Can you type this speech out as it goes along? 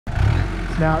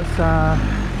Now it's Put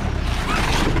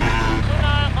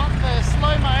on the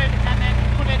slow mode and then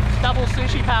put it double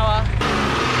sushi power.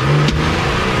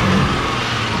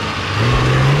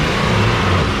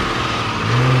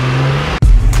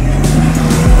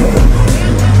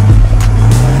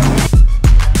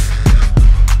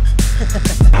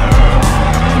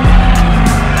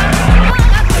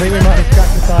 I think we might have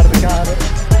cracked the side of the car.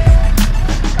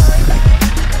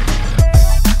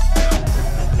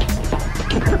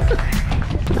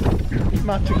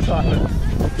 Much excitement.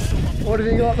 What have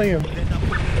you got, Liam?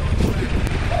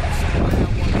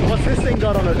 What's this thing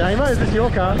got on it, Damo? Is this your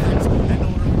car?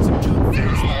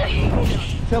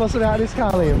 Tell us about this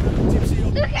car, Liam.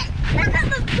 Look at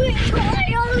the big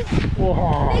coils!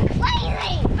 Whoa. They're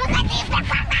crazy! Look at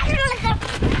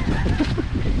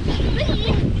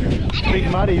these! Big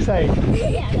muddies, hey?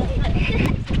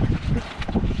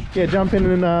 Yeah, jump in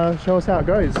and show us how it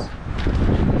goes.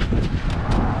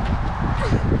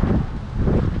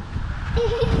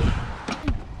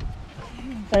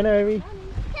 Hey Naomi,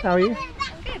 how are you?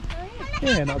 Good.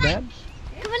 Yeah, not bad.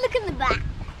 Come and look in the back.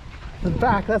 The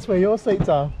back, that's where your seats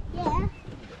are. Yeah.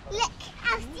 Look,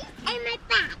 our seats and my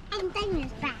back and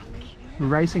Dana's back.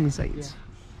 Racing seats.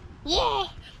 Yeah,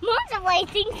 mine's a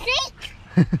racing seat.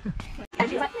 I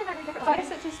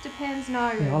guess it just depends.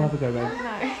 No. Yeah, I'll have a go, babe.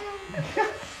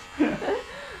 No.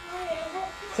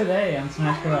 Today on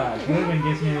Smash Garage, Ruben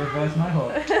gives me a reverse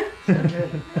mohawk.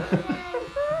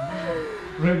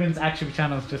 Ruben's actual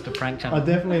channel is just a prank channel. I'll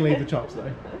definitely leave the chops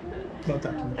though. Not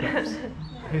touching the chops.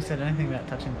 Who said anything about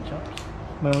touching the chops?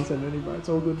 No one said anything, bro. It's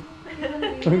all good.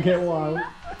 Don't get wild.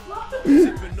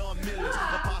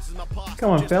 Come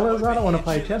on, fellas. I don't want to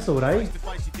play chess all day.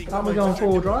 Aren't we going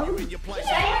forward driving?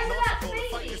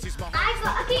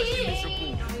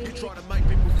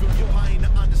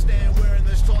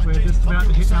 We're just about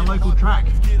to hit our local track.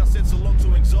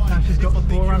 Ash has got the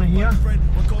 4Runner here.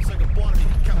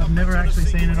 I've never actually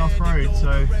seen it off-road,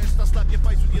 so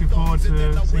looking forward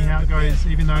to seeing how it goes,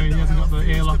 even though he hasn't got the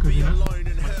air lockers in it.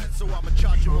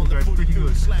 I'm sure it'll go pretty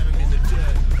good.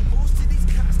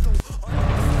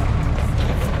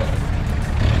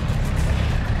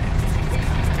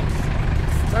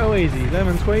 So easy,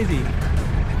 lemon squeezy.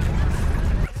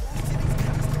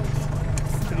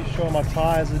 Pretty sure my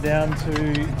tyres are down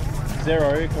to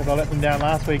 0 because I let them down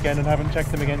last weekend and haven't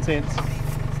checked them again since.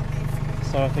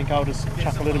 So I think I'll just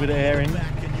chuck a little bit of air in.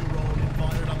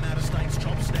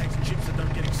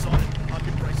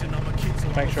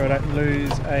 Make sure I don't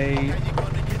lose a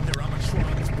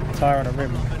tyre on a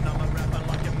rim.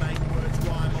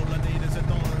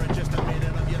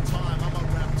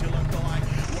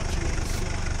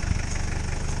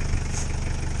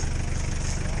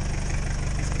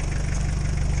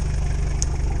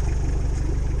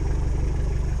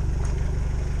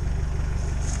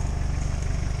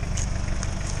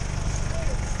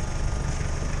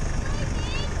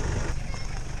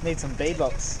 Need some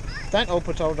beadlocks. Don't all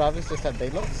patrol drivers just have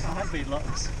beadlocks? I have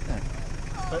beadlocks,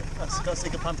 but I just got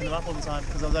sick of pumping them up all the time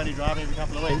because I was only driving every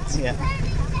couple of weeks. Yeah.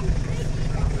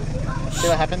 See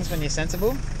what happens when you're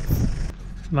sensible?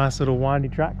 Nice little windy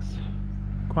tracks,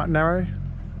 quite narrow,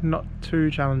 not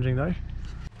too challenging though.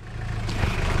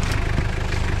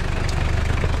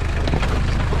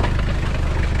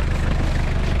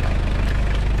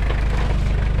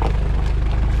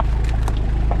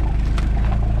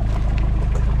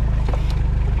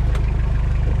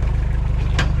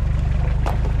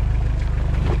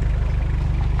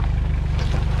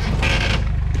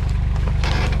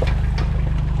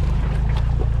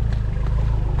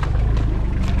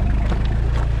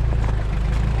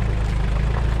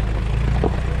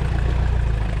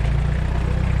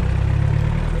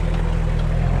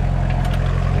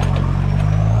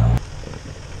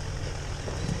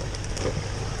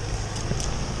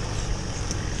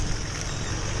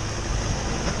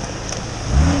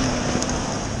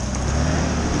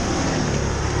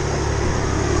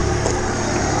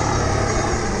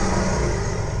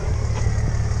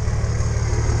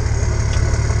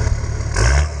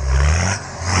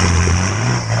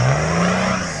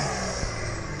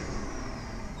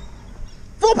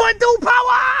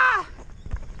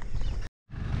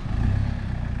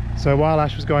 So while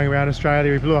Ash was going around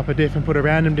Australia, we blew up a diff and put a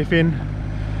random diff in.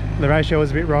 The ratio was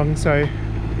a bit wrong, so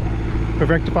we've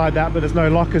rectified that, but there's no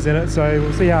lockers in it, so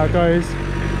we'll see how it goes.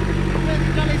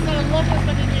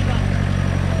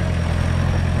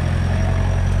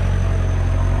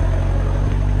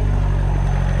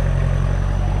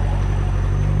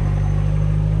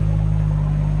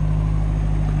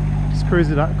 Just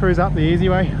cruise up the easy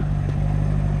way.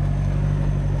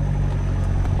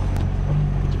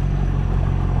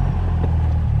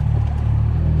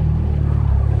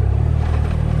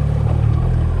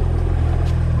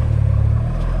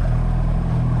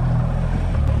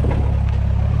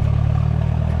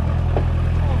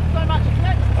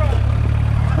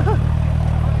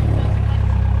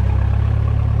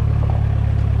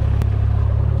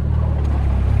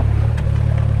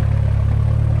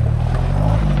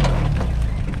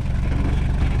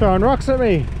 throwing rocks at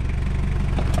me.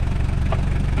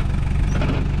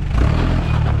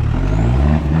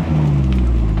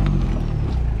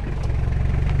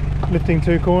 Lifting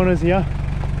 2 corners here.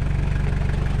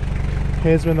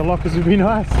 Here's when the lockers would be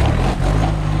nice.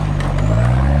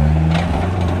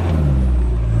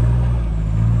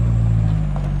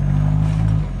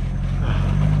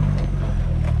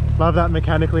 Love that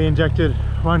mechanically injected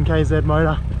 1kz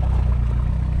motor.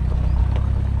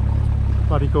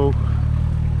 Bloody cool. No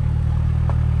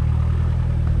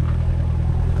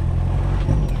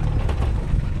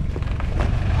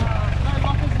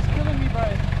lockers is killing me, bro.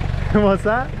 What's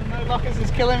that? No lockers is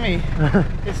killing me.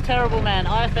 It's terrible, man.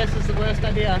 IFS is the worst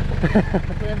idea.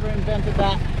 Whoever invented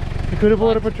that. You could have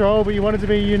bought a Patrol, but you wanted to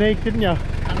be unique, didn't you?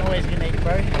 I'm always unique,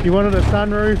 bro. You wanted a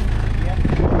sunroof. Yep.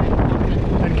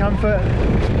 And comfort.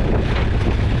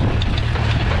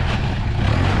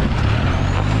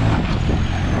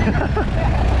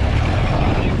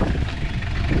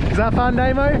 Is that fun,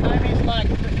 Damo? Tommy's like,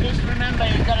 just remember,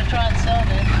 you've got to try and sell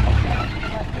this.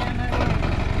 Like, yeah, no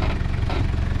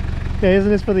worries. Yeah,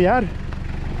 isn't this for the ad?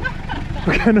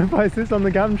 We're going to post this on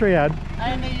the Gumtree ad.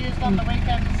 Only used on the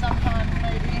weekends sometimes,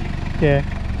 maybe. Yeah.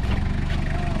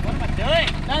 What am I doing?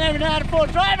 Don't even know how to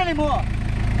four-drive anymore.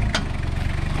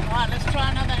 Alright, let's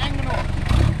try another angle.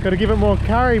 Got to give it more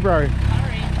curry, bro.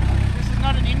 Curry? This is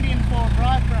not an Indian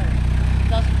four-drive, bro. It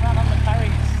doesn't run on the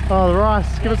curries. Oh, the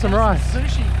rice. Give it some rice.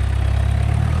 Sushi.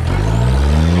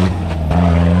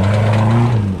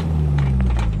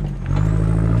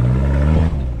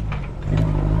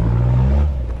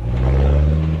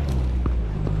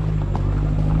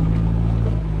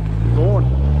 Lawn.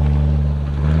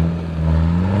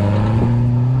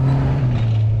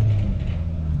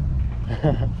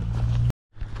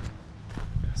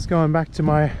 Just going back to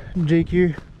my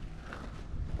GQ.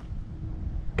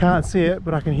 Can't see it,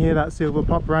 but I can hear that silver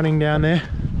pop running down there.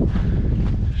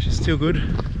 She's still good.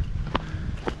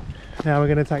 Now we're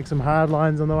going to take some hard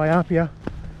lines on the way up here.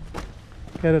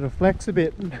 Get it to flex a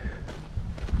bit.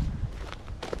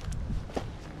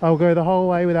 I'll go the whole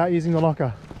way without using the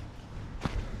locker.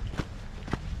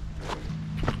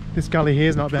 This gully here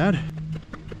is not bad.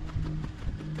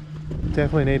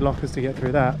 Definitely need lockers to get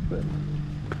through that, but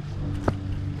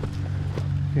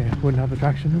yeah, wouldn't have the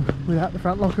traction without the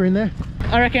front locker in there.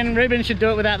 I reckon Ruben should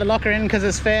do it without the locker in because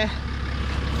it's fair.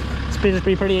 It's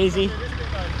be pretty easy.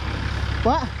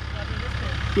 What?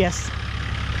 Yes.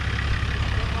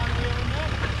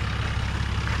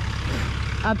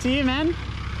 Up to you, man.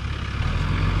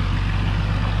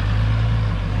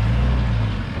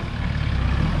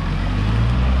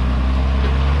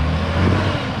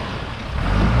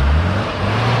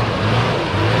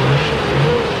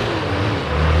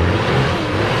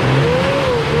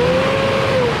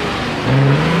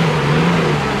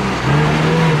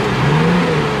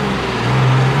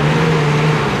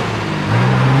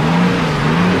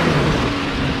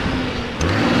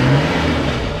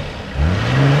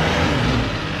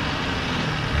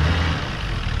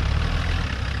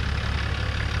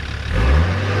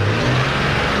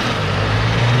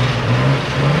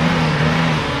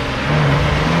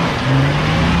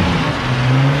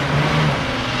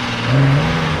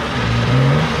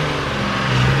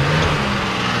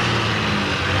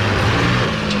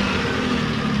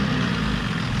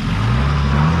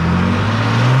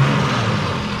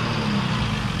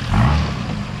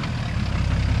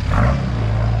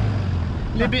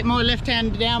 A little bit more left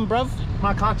hand down, bruv.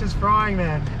 My clutch is frying,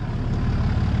 man.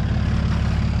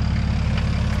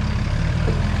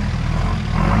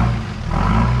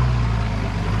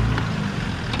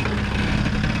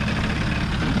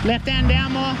 Left hand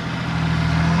down more.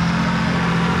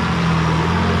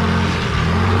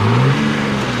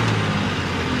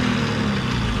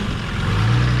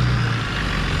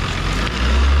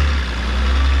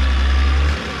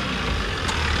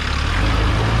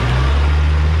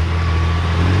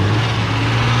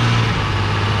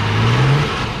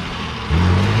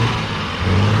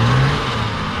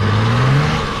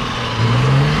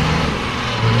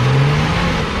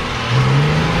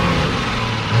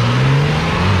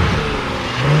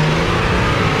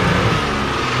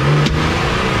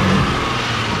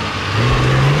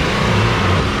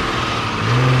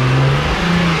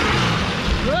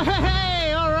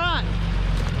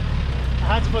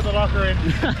 Put the locker in.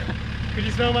 Could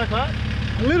you smell my clutch?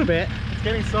 A little bit. It's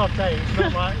getting soft, eh? It's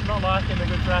not liking the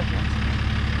good traction.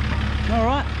 All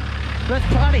right, let's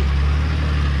party.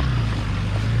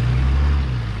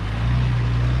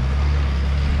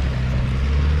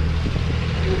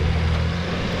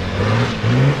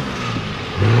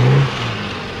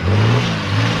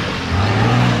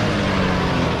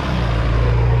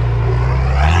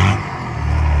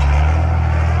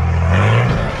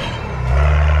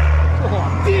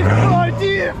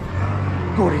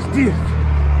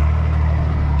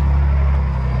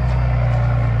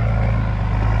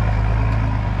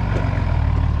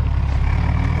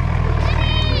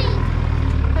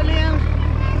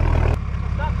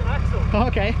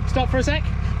 okay. Stop for a sec.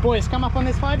 Boys, come up on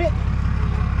this high bit.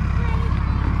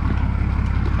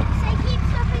 So keep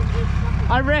stopping.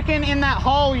 I reckon in that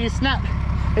hole you snapped.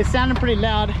 It sounded pretty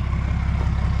loud.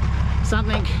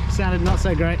 Something sounded not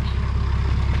so great.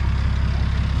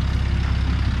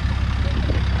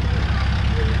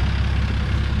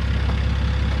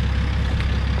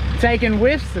 Taking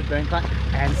whiffs of burn clutch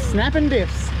and snapping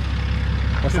diffs.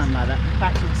 Or something like that.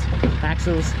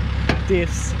 Axles,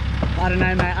 diffs. I don't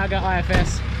know, mate. I got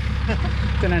IFS.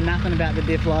 Don't know nothing about the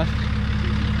diff life.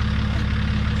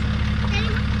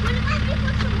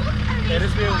 Yeah,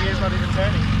 this wheel here's not even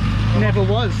turning. Never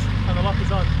was. And the lock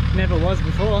is on. Never was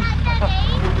before.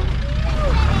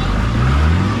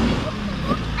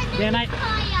 Yeah, mate.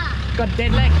 Got a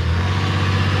dead leg.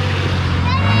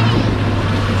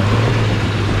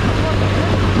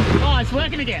 Oh, it's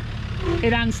working again.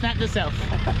 It unsnapped itself.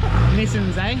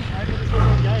 Missings, eh? I think this was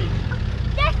engaged.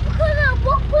 That's because our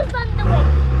book was on the way.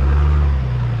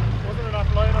 Wasn't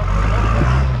enough load on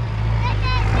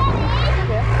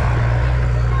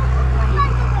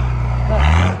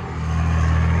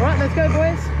Alright, let's go,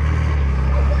 boys.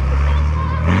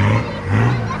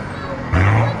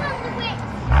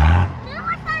 Now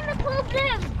I find the problem.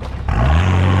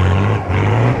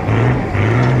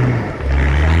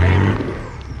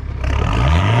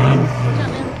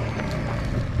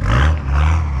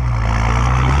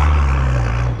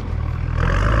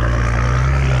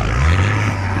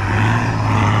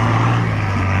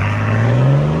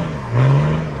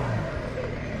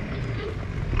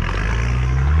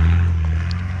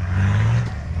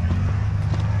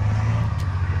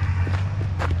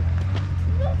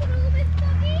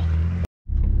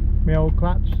 My old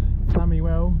clutch, it's done me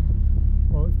well.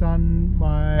 Well, it's done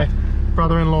my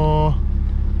brother-in-law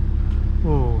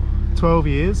 12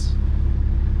 years,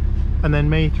 and then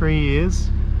me 3 years,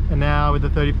 and now with the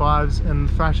 35s and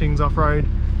thrashings off-road,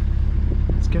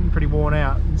 it's getting pretty worn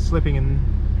out and slipping, and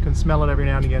can smell it every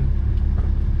now and again.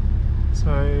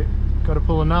 So got to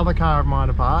pull another car of mine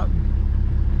apart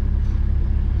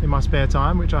in my spare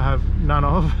time, which I have none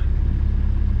of,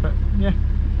 but yeah,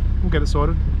 we'll get it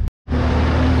sorted.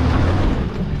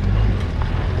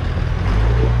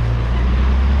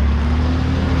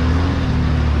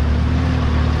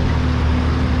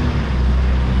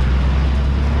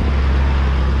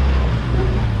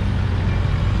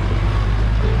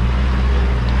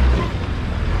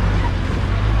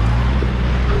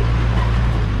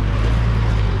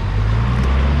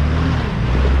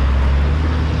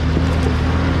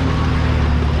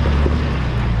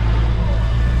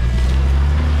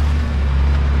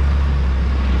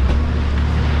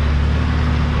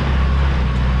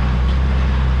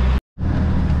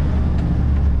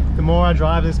 The more I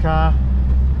drive this car,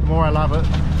 the more I love it.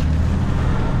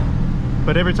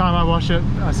 But every time I wash it,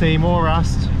 I see more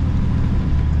rust,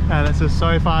 and it's just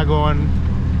so far gone.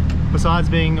 Besides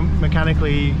being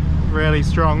mechanically really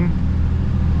strong,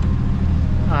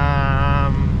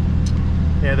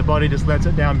 yeah, the body just lets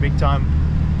it down big time.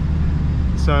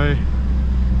 So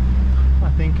I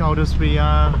think I'll just be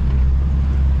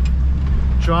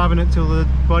driving it till the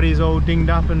body's all dinged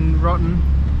up and rotten,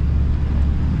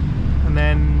 and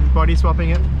then body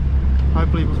swapping it,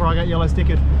 hopefully before I get yellow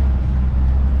stickered.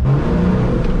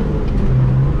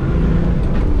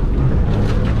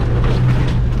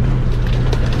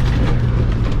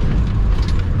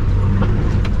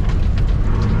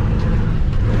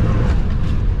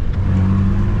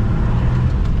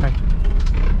 Okay,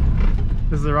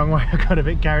 this is the wrong way. I got a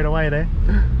bit carried away there.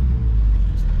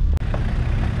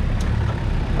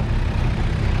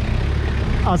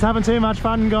 I was having too much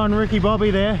fun going Ricky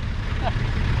Bobby there,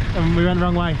 and we went the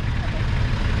wrong way,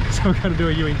 so we've got to do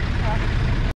a U-ing.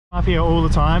 I'm up here all the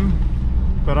time,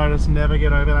 but I just never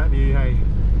get over that view. Hey,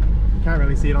 can't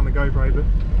really see it on the GoPro, but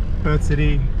Perth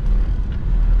City,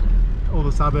 all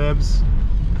the suburbs,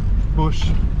 bush,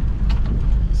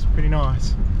 it's pretty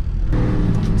nice.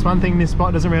 It's one thing this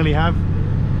spot doesn't really have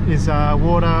is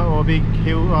water or big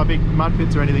hill or big mud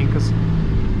pits or anything, because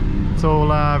it's all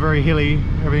very hilly.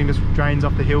 Everything just drains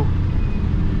off the hill.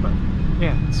 But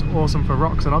yeah, it's awesome for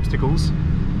rocks and obstacles.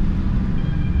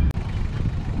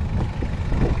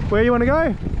 Where you want to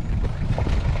go?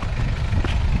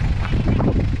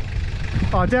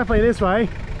 Oh, definitely this way.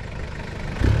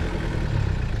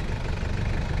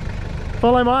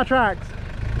 Follow my tracks.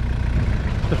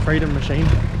 The Freedom machine.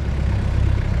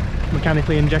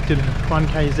 Mechanically injected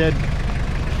 1kz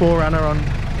 4Runner on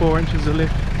 4 inches of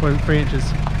lift, or 3 inches.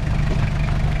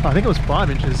 I think it was 5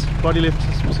 inches body lift,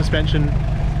 suspension,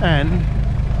 and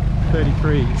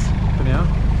 33s for now.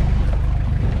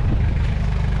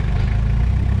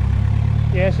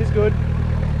 Yeah, she's good.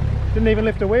 Didn't even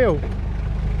lift a wheel.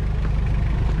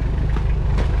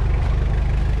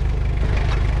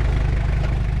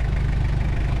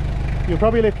 You'll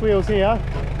probably lift wheels here.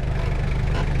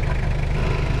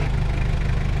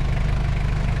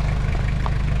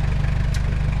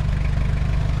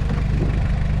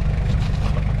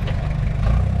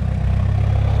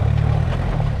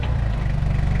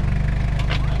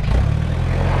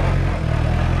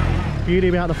 Beauty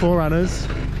about the 4Runners,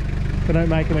 they don't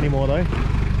make them anymore though,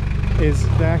 is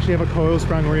they actually have a coil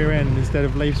sprung rear end instead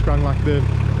of leaf sprung like the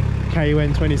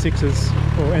KUN 26s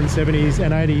or N70s,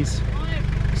 N80s.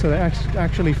 So they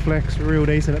actually flex real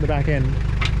decent at the back end.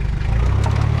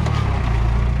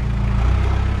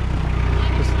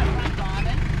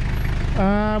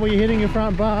 Were you hitting your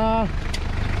front bar?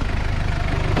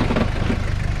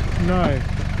 No.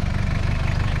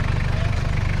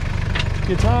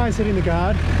 Your tyre's hitting the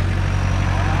guard.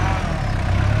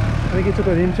 I think he took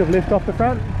an inch of lift off the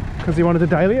front because he wanted to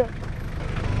daily it.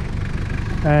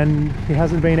 And he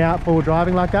hasn't been out full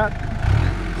driving like that.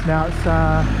 Now it's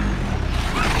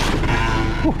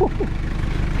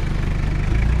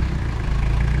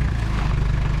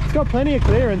it's got plenty of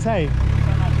clearance, hey?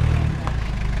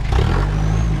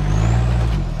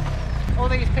 All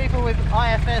these people with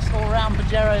IFS all-round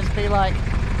Pajeros be like,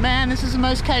 man, this is the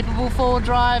most capable forward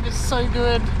drive, it's so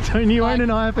good. Don't you own an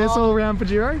IFS all-round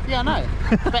Pajero? Yeah, I know.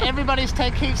 But everybody's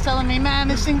keeps telling me, man,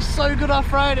 this thing's so good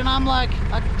off-road, and I'm like,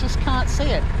 I just can't see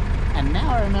it. And now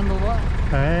I remember why.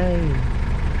 Hey.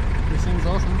 This thing's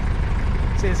awesome.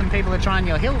 See, there's some people are trying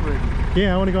your hill route.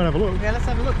 Yeah, I want to go and have a look. Yeah, let's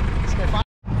have a look. Let's go find.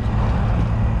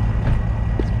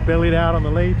 It's bellied out on the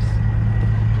leaps.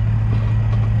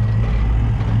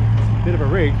 It's a bit of a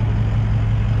rig.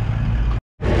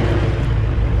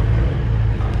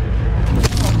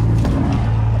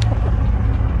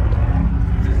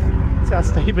 That's how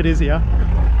steep it is here.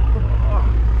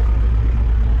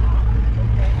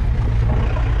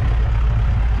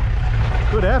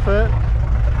 Good effort.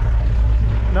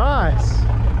 Nice.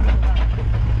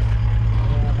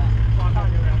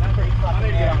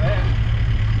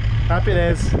 Happy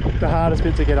there's the hardest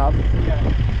bit to get up.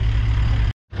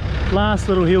 Last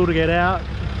little hill to get out.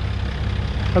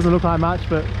 Doesn't look like much,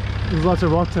 but there's lots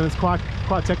of rocks and it's quite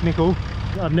technical.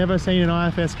 I've never seen an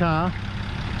IFS car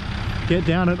get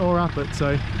down it or up it,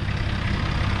 so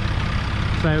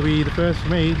it'll be the first for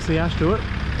me to see Ash do it.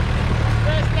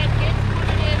 First step, kids,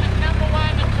 put it in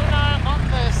 #1 on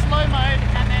the slow mode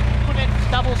and then put it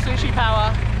double sushi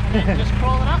power and then just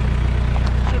crawl it up.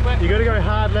 Should work. You got to go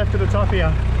hard left to the top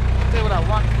here. Do what I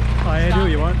want. Oh yeah, do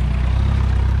what you want.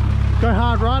 Go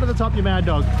hard right at the top, you mad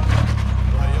dog.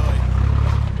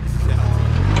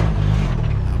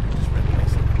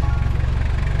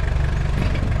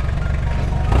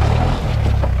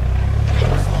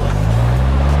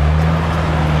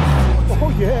 Oh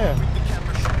yeah.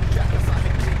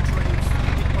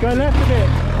 Go left a bit.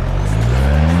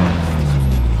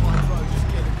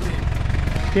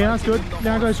 Yeah, that's good.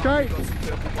 Now go straight.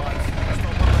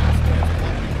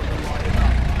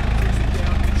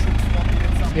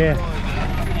 Yeah.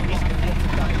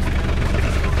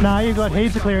 Nah, you've got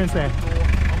heaps of clearance there.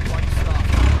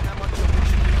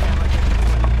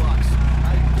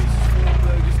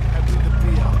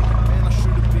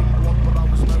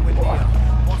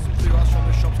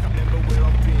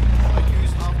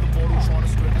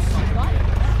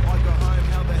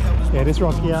 Yeah, this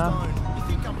rock here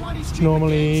is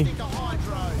normally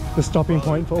the stopping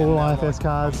point for all IFS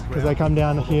cars because they come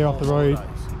down here off the road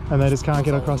and they just can't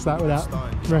get across that without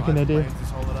wrecking their diff.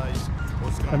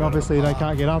 And obviously they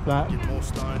can't get up that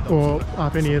or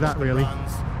up any of that really.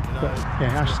 But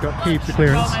yeah, Ash has got heaps of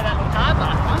clearance.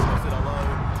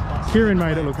 Kieran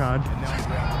made it look hard.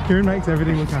 Kieran makes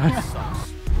everything look hard.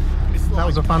 That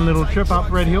was a fun little trip up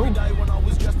Red Hill.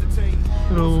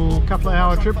 Little couple of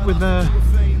hour trip with the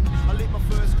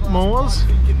Moors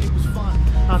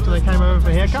after they came over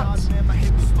for haircuts.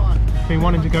 Been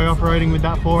wanting to go off-roading with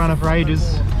that 4Runner for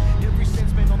ages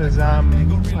because I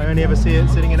only ever see it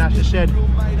sitting in Ash's shed.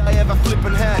 They ever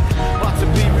flippin' had, but to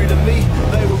be rid of me,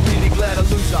 they were really glad a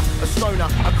loser, a stoner,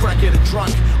 a crackhead, a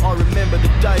drunk. I remember the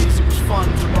days it was fun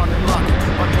to run and luck,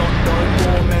 but not no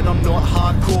more, man. I'm not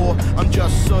hardcore. I'm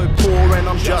just so poor and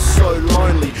I'm just so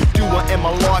lonely. Do I end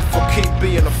my life or keep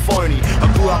being a phony? I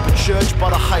grew up in church,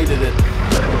 but I hated it.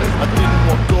 I didn't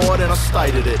want God and I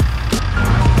stated it.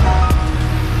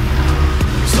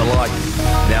 So like,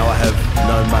 now I have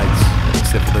no mates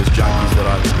except for those junkies that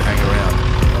I hang around.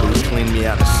 It would clean me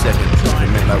out in a second if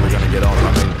it meant they were going to get on.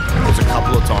 I mean, there's a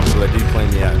couple of times where they did clean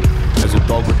me out. As a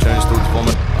dog returns to its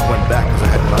vomit, I went back because I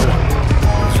had no one.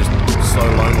 It was just so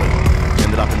lonely.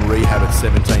 Ended up in rehab at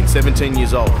 17. 17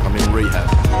 years old, I'm in rehab.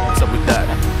 What's up with that?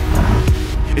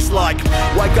 It's like like.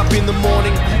 Wake up in the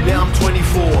morning, now I'm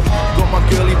 24. Got my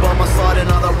girlie by my side and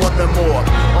I don't want no more.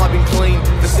 I've been clean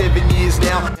for 7 years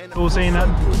now. All seen that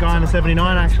guy in the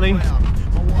 79 actually.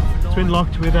 Twin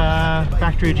locked with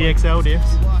factory GXL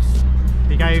diffs.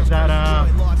 He gave that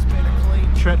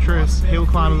treacherous hill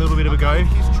climb a little bit of a go,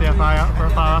 see how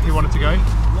far up he wanted to go.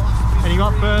 And he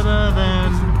got further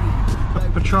than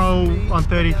a patrol on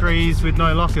 33s with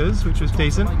no lockers, which was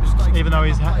decent, even though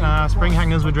his spring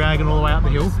hangers were dragging all the way up the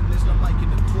hill.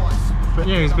 But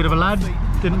yeah, he was a bit of a lad,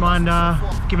 didn't mind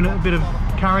giving it a bit of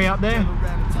curry up there.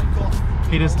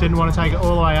 He just didn't want to take it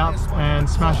all the way up and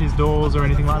smash his doors or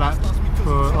anything like that,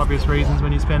 for obvious reasons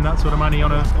when you spend that sort of money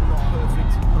on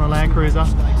a Land Cruiser.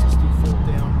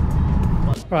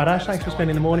 Right, Ash, thanks for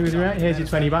spending the morning with me, mate. Here's your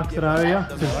 20 bucks that I owe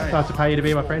you. Just have to pay you to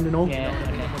be my friend and all. Yeah,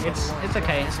 okay. It's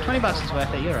okay. It's 20 bucks is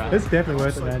worth it. You're right. It's definitely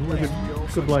worth it, man. You're a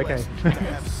good bloke, eh?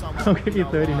 I'll give you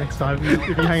 30 next time if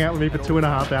you hang out with me for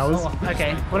 2.5 hours. Oh,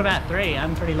 okay. What about 3?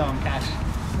 I'm pretty low on cash.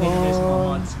 Need to do some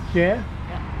more mods. Yeah?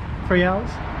 3 hours?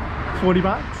 40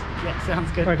 bucks? Yeah,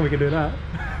 sounds good. I reckon we can do that.